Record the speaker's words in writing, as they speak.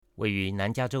位于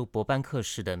南加州伯班克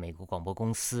市的美国广播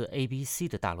公司 ABC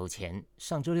的大楼前，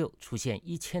上周六出现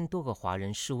1000多个华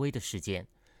人示威的事件。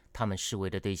他们示威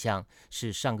的对象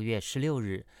是上个月16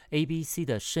日 ABC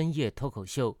的深夜脱口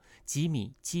秀吉米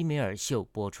·基梅尔秀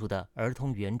播出的儿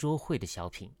童圆桌会的小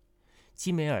品。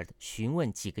基梅尔询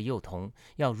问几个幼童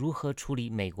要如何处理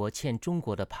美国欠中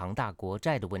国的庞大国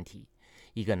债的问题。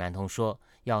一个男童说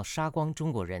要杀光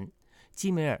中国人，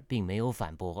基梅尔并没有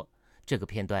反驳。这个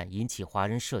片段引起华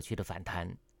人社区的反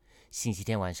弹。星期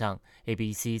天晚上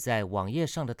ABC 在网页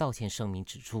上的道歉声明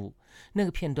指出，那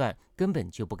个片段根本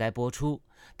就不该播出，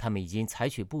他们已经采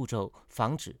取步骤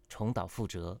防止重蹈覆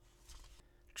辙。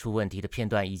出问题的片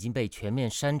段已经被全面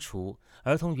删除，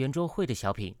儿童圆桌会的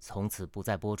小品从此不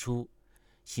再播出。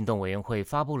行动委员会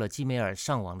发布了基梅尔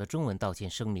上网的中文道歉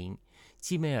声明，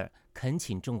基梅尔恳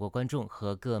请中国观众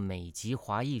和各美籍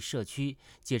华裔社区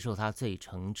接受他最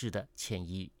诚挚的歉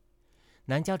意。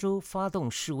南加州发动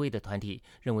示威的团体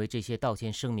认为这些道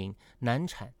歉声明难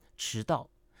产迟到。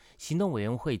行动委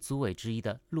员会组委之一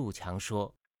的陆强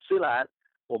说，虽然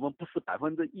我们不是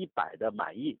100%的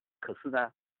满意，可是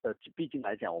呢毕竟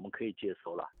来讲我们可以接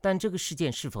受了。但这个事件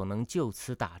是否能就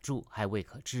此打住还未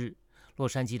可知。洛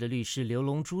杉矶的律师刘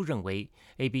龙珠认为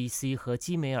ABC 和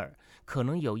基梅尔可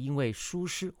能有因为疏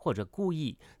失或者故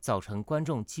意造成观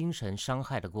众精神伤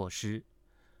害的过失。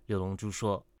刘龙珠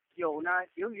说，有呢，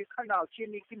由于看到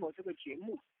建立规模这个节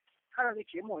目，看到这个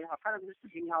节目也好，看到这个视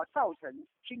频也好，造成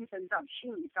精神上、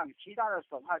心理上极大的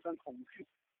损害跟恐惧。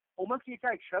我们可以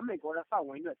在全美国的范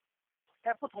围内，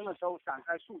在不同的时候展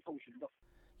开诉讼行动。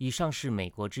以上是美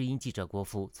国之音记者国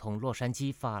福从洛杉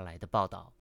矶发来的报道。